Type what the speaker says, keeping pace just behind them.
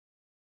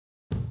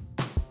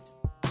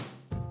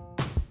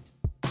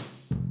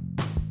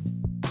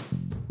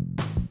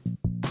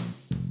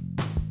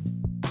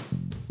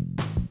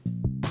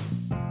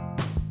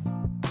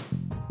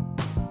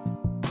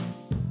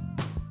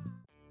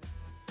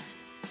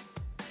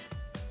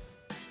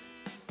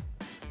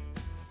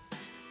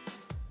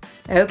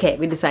Okay,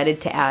 we decided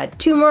to add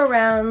 2 more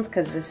rounds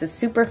because this is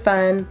super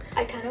fun.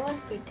 I kind of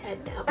want food 10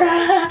 now.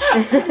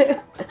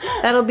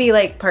 That'll be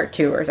like part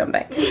 2 or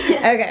something.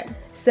 Okay,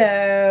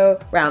 so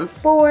round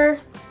 4.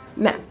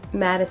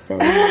 Madison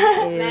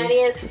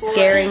is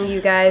scaring you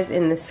guys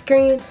in the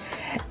screen.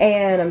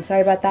 And I'm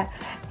sorry about that.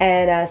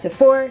 And so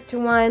 4, 2,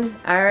 1.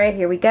 All right,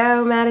 here we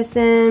go,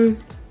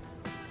 Madison.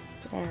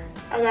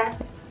 Okay.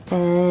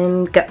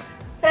 And go.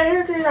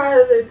 This is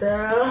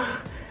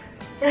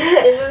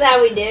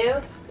how we do?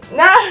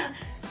 No.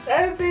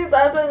 Bibbidi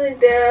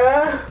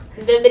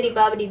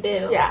bobbidi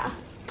boo. Yeah.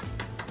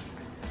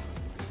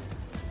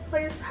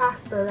 Please pass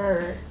the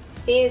letter.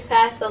 Please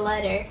pass the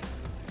letter.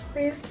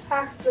 Please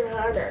pass the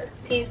letter.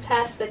 Please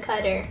pass the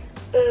cutter.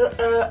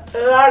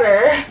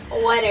 Letter.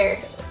 Water.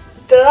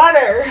 The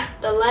letter.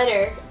 The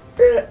letter.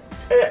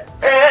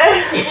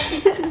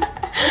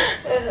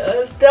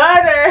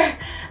 Daughter.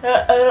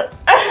 The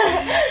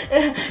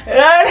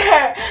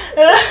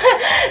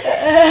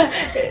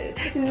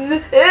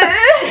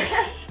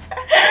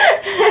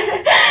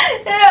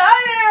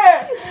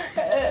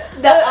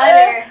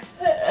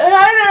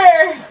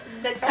udder.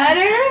 The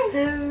cutter.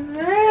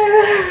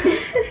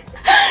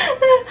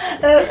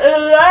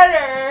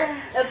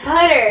 The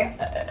putter.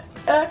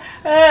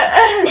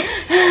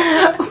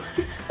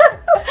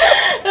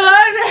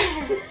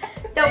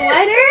 The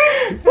water?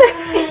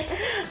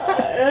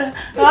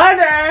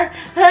 Water.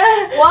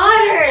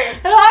 Water.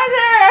 Water. The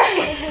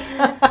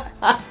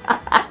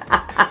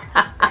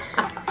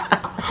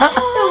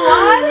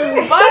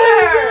water.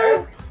 Butter.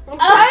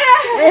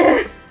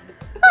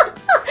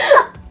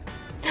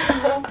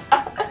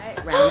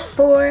 Alright, round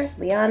 4,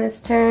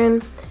 Liana's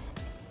turn.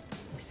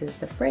 This is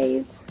the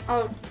phrase.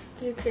 Oh,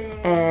 you can.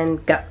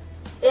 And go.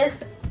 Is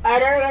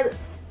udder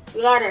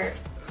butter?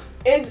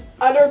 Is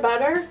udder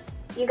butter?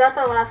 You got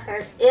the last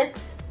word. It's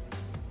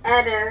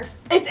udder.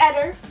 It's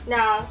udder.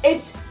 No.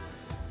 It's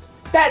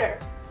better.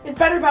 It's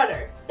better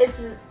butter. It's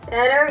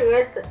better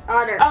with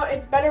udder. Oh,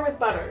 it's better with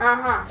butter.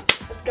 Uh-huh.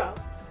 Let's go.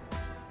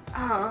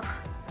 Oh.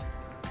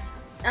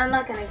 I'm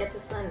not gonna get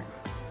this one.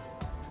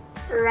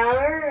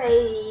 Rubber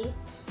lady.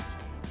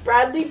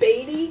 Bradley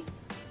Beatty.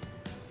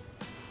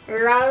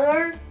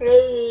 Rubber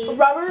lady.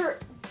 Rubber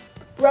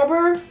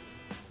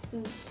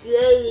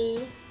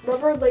lady.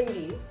 Rubber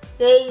lady.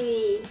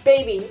 Baby.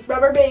 Baby.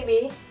 Rubber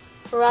baby.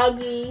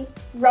 Ruggy.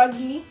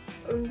 Ruggy.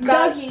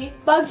 Guggy.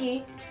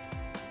 Buggy.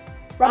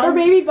 Rubber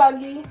baby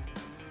buggy.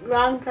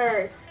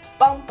 Bumpers.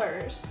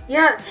 Bumpers.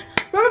 Yes.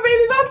 Rubber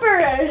baby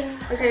bumpers.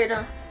 Okay,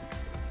 done.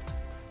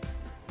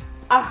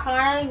 A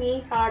high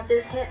meatball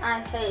just hit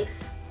my face.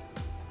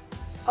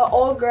 A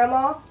old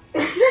grandma.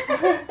 A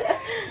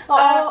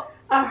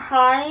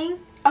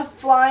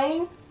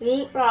flying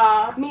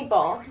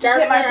meatball just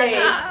hit my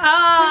face.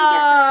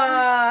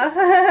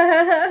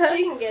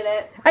 She can get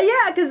it.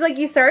 Yeah, because like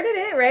you started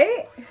it,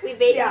 right? We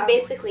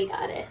basically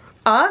got it.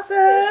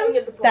 Awesome.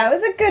 Yeah, that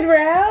was a good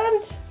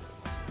round.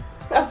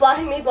 A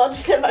flying meatball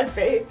just hit my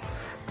face.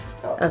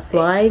 A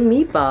flying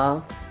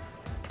meatball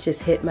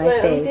just hit my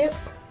face.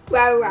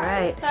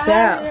 Right. So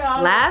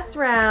last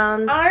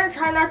round. I'm gonna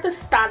try not to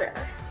stutter.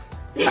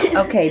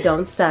 Okay,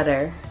 don't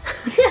stutter.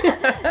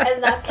 I'm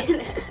not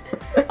gonna.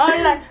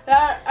 What?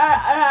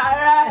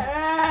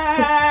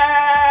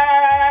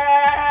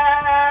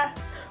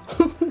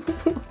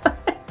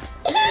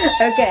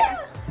 Okay,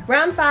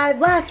 round 5,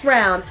 last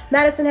round.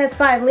 Madison has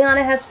 5,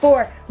 Liana has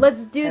 4.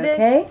 Let's do this.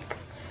 Okay,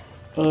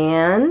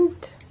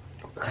 and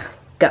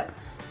go.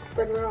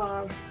 Glitter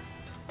off.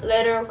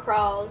 Glitter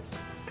crawls.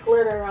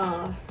 Glitter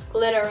off.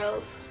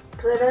 Glitterals.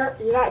 Glitter?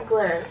 You got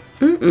glitter.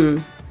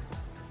 Mm-mm.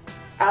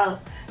 Oh,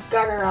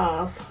 gutter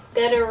off.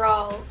 Gutter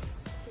rolls.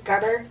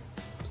 Gutter?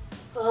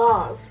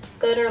 Laws.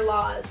 Gutter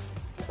laws.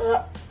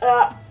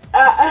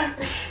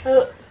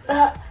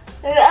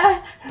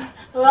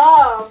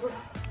 Laws.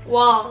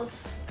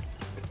 Walls.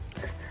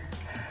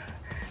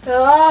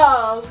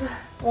 Walls.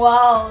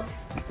 Walls.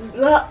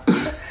 Laws.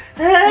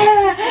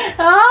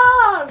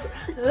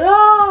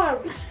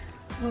 Laws.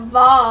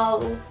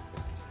 Balls.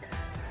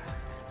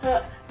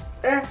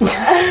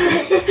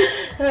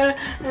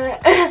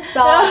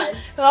 Saws.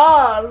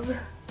 Saws.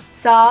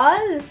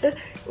 Saws?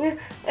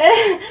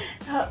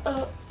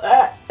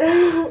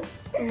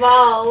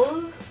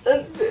 Balls.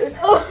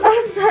 Oh,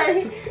 I'm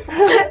sorry.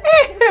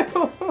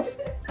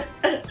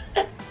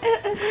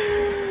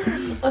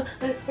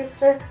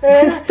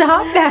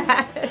 Stop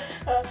that.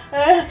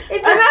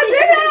 It's about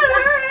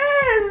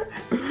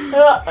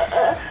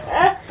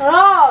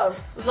balls.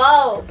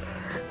 Balls.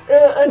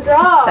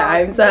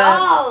 Time's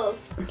up.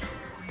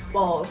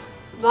 Balls.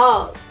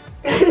 Balls.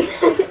 I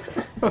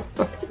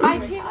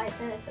can't.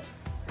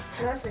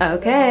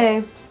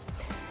 Okay.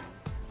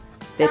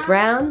 5th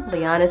round,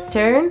 Liana's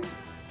turn.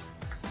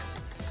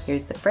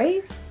 Here's the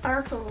phrase.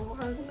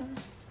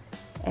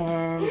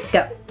 And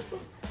go.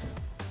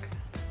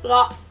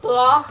 Lot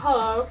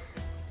of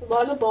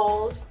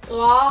balls.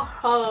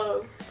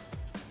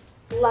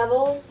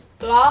 Levels.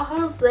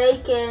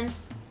 Zakin.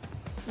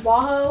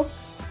 Wahoo.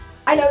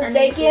 I know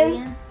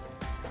Zakin.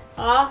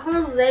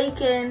 Wahoo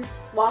Zakin.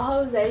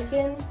 Wahoo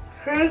Zakin.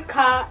 Fruit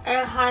cup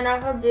and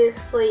pineapple juice,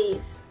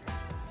 please.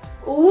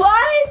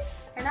 What?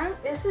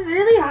 This is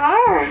really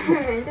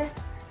hard.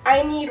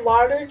 I need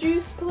water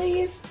juice,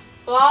 please.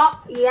 You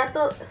got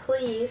the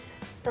please.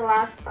 The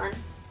last one.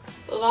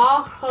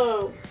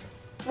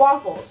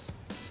 Waffles.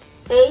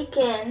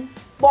 Bacon.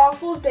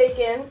 Waffles,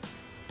 bacon.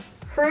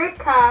 Fruit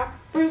cup.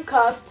 Fruit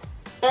cup.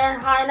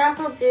 And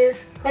pineapple juice,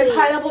 please. And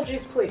pineapple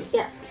juice, please.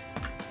 Yes.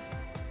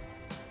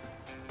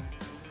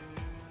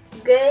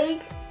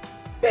 Big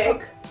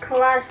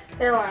cloth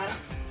pillow.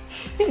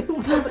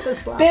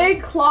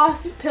 Big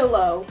cloth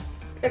pillow.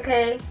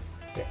 Okay.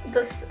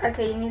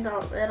 Okay, you need the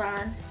lid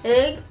on.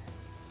 Big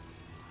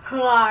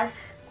cloth.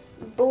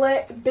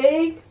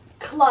 Big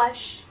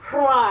clutch.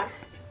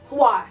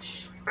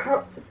 Wash.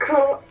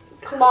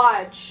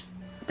 Clutch.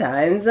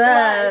 Time's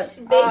up.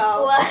 Big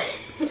clutch.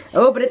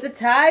 Oh, but it's a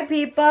tie,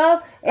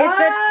 people. It's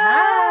a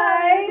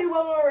tie. Do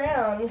one more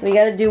round. We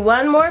gotta do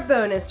one more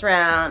bonus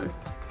round.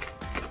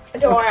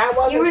 Don't worry, I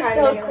wasn't You were trying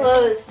so to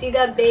close. You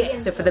got bacon.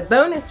 So for the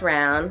bonus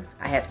round,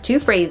 I have 2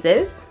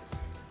 phrases.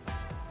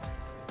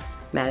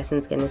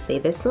 Madison's gonna say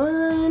this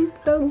one.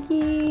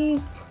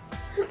 Focus.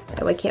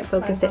 Oh, I can't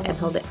focus it and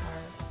hold it.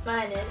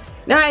 Mine is.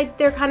 No,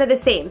 they're kind of the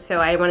same, so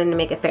I wanted to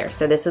make it fair.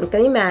 So this one's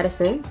gonna be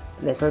Madison's.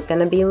 This one's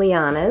gonna be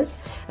Liana's.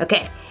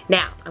 Okay,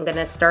 now I'm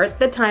gonna start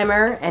the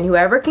timer, and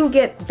whoever can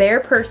get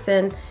their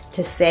person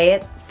to say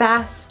it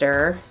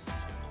faster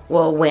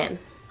will win.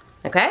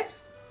 Okay?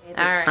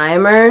 All right.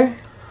 Timer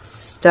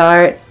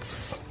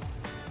starts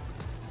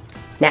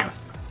now.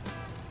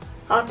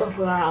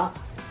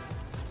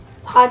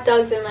 Hot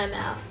dogs in my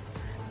mouth.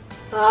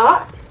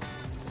 Rot.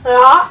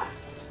 A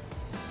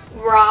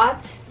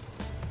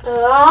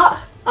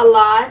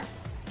lot.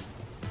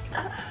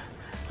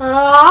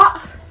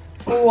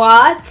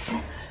 What?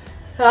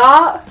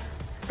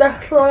 The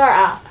floor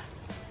out.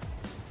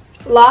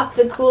 Lock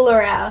the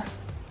cooler out.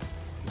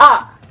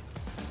 Not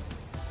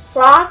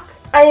lock.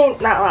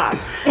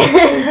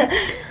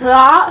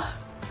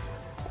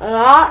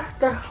 Lock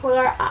the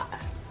floor out.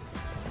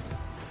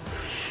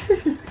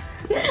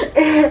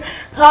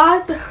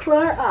 Lock the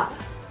floor out.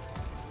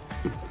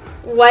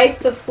 Wipe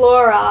the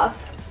floor off.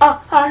 Oh,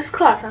 that's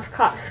close.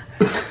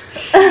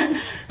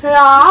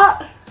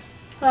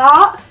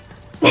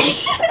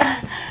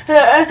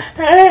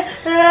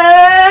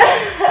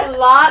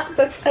 Lock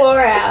the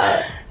floor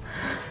out.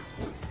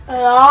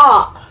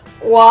 Lock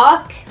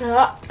Walk.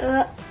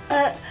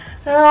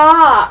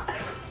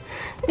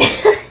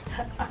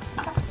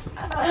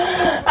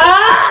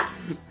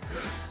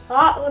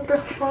 the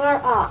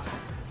floor up.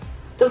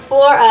 The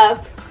floor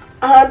up.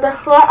 The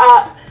floor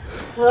up.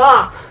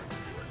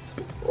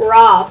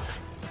 Rough.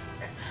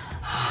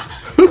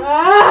 Ew!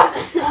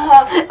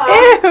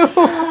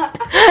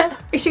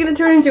 Is she gonna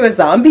turn into a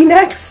zombie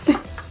next?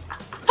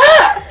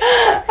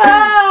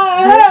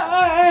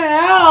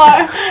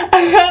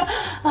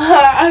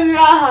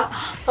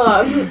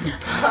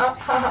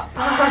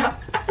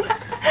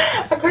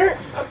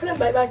 I couldn't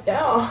bite back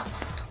down.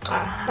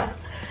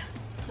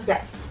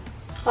 Okay.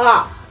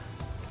 Half.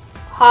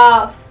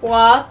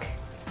 Walk.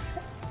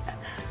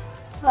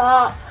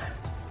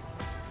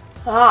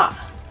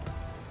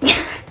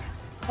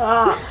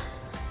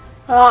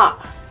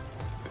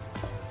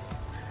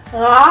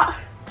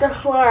 The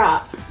floor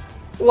up.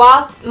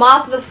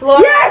 Mop the floor.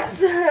 Yes!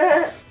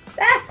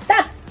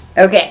 Stop.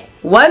 Okay,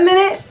 1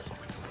 minute,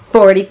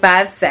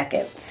 45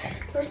 seconds.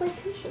 Where's my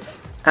tissue?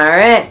 All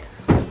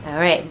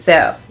right,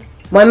 so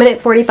 1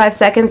 minute, 45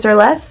 seconds or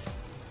less,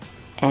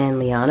 and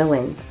Liana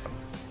wins.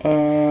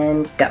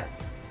 And go.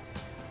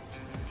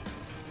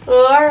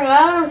 More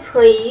melons,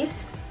 please.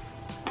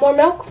 More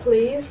milk,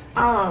 please.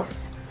 More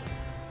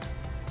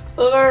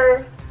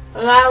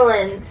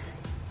melons.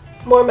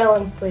 More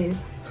melons,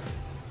 please.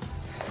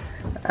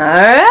 All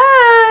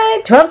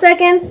right, 12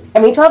 seconds.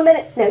 12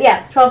 minutes. No,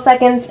 yeah, 12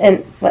 seconds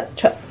and what?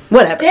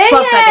 Whatever. Dang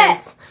 12 it!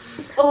 seconds.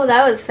 Oh,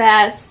 that was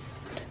fast.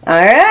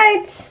 All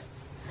right.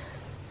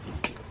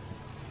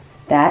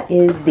 That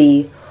is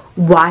the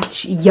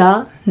watch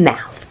your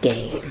mouth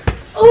game.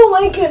 Oh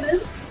my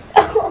goodness.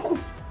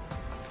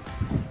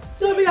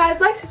 So if you guys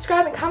like,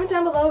 subscribe, and comment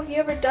down below if you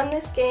ever done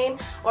this game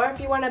or if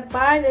you want to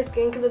buy this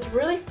game because it's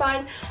really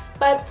fun.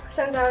 But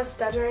since I was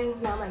stuttering,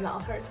 now my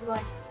mouth hurts. It's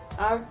like,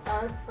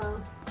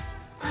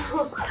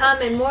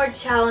 Comment more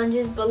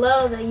challenges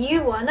below that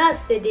you want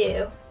us to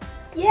do.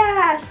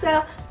 Yeah,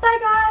 so bye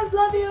guys,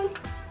 love you.